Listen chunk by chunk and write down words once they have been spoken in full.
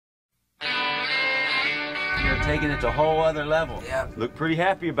We're taking it to a whole other level. Yeah. Look pretty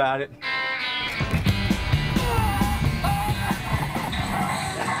happy about it.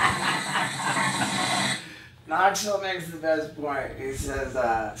 Knoxville makes the best point. He says,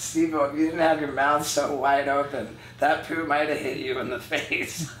 Steve, if you didn't have your mouth so wide open, that poo might have hit you in the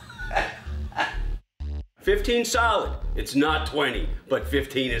face. 15 solid. It's not 20, but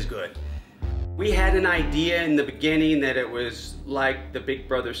 15 is good. We had an idea in the beginning that it was like the Big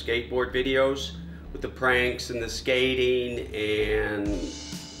Brother skateboard videos with the pranks and the skating and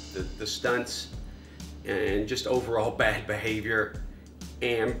the stunts and just overall bad behavior.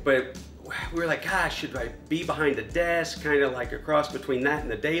 But we were like, gosh, should I be behind a desk, kind of like a cross between that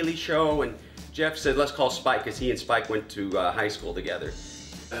and the Daily Show? And Jeff said, let's call Spike, because he and Spike went to high school together.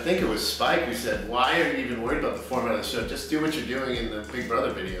 I think it was Spike who said, why are you even worried about the format of the show? Just do what you're doing in the Big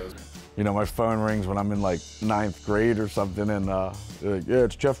Brother videos. You know, my phone rings when I'm in like 9th grade or something, and they're like, yeah,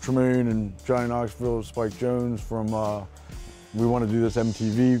 it's Jeff Tremaine and Johnny Knoxville, Spike Jones from, we want to do this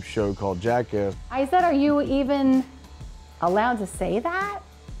MTV show called Jackass. I said, are you even allowed to say that?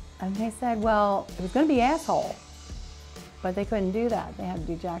 And they said, well, it was going to be asshole, but they couldn't do that. They had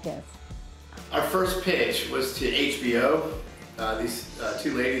to do Jackass. Our first pitch was to HBO. These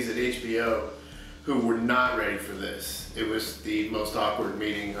two ladies at HBO who were not ready for this. It was the most awkward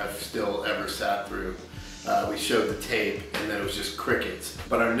meeting I've still ever sat through. We showed the tape and then it was just crickets.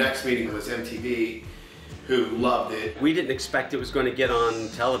 But our next meeting was MTV, who loved it. We didn't expect it was going to get on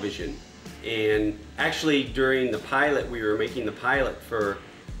television. And actually during the pilot, we were making the pilot for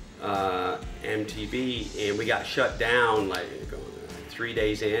MTV, and we got shut down like 3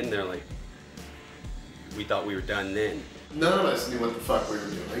 days in. They're like, we thought we were done then. None of us knew what the fuck we were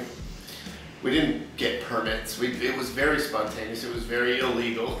doing. We didn't get permits. It was very spontaneous. It was very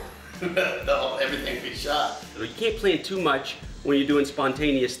illegal. Everything we shot. You can't plan too much when you're doing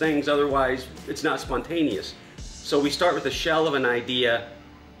spontaneous things, otherwise it's not spontaneous. So we start with a shell of an idea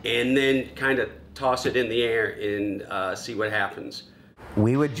and then kind of toss it in the air and see what happens.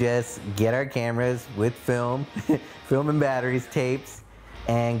 We would just get our cameras with film, film and batteries, tapes,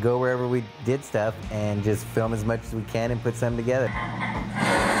 and go wherever we did stuff and just film as much as we can and put something together.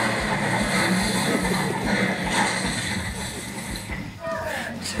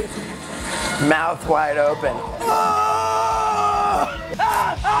 Mouth wide open.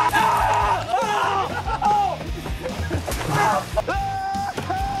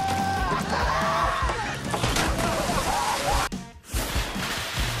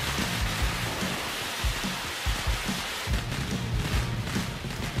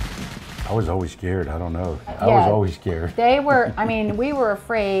 I was always scared, I don't know. I was always scared. They were, I mean, we were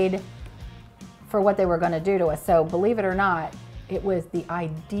afraid for what they were going to do to us. So believe it or not, it was the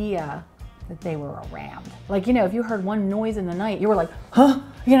idea that they were around. Like, you know, if you heard one noise in the night, you were like, huh,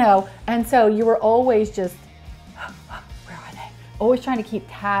 you know, and so you were always just, where are they? Always trying to keep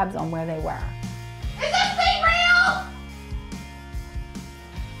tabs on where they were. Is this thing real?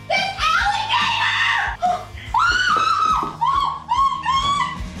 This alligator!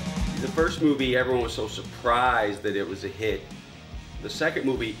 The first movie, everyone was so surprised that it was a hit. The second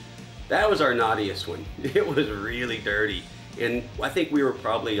movie, that was our naughtiest one. It was really dirty. And I think we were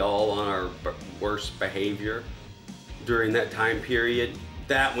probably all on our worst behavior during that time period.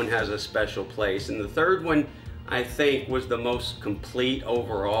 That one has a special place. And the third one, I think, was the most complete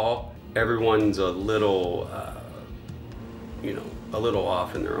overall. Everyone's a little, you know, a little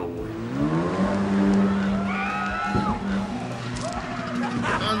off in their own way.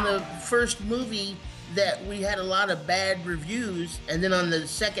 On the first movie, that we had a lot of bad reviews, and then on the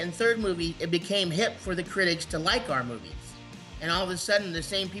second and third movie, it became hip for the critics to like our movies. And all of a sudden, the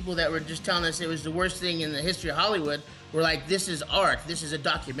same people that were just telling us it was the worst thing in the history of Hollywood were like, this is art, this is a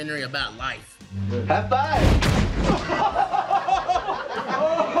documentary about life. High five!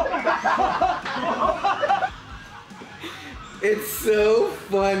 It's so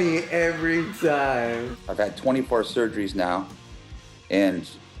funny every time. I've had 24 surgeries now, and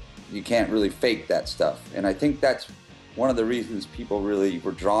you can't really fake that stuff. And I think that's one of the reasons people really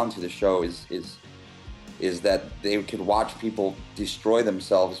were drawn to the show is that they could watch people destroy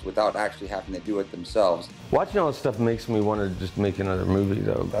themselves without actually having to do it themselves. Watching all this stuff makes me want to just make another movie,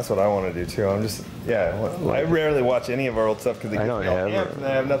 though. That's what I want to do, too. I'm just, yeah, I rarely watch any of our old stuff because I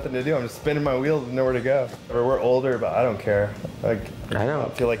have nothing to do. I'm just spinning my wheels with nowhere to go. Or we're older, but I don't care. Like, I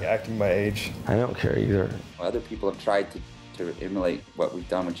don't feel like acting my age. I don't care either. Other people have tried to emulate what we've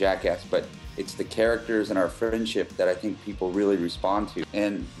done with Jackass, but it's the characters and our friendship that I think people really respond to.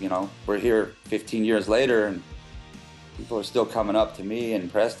 And, you know, we're here 15 years later and people are still coming up to me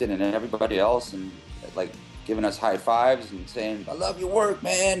and Preston and everybody else and like giving us high fives and saying, I love your work,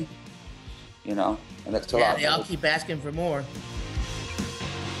 man. you know, and that's a Yeah, lot. they all keep asking for more.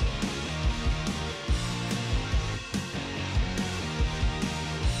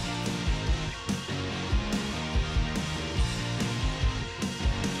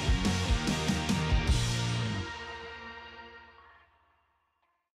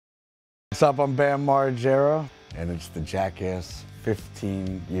 What's up, I'm Bam Margera, and it's the Jackass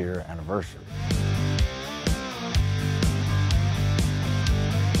 15-year anniversary.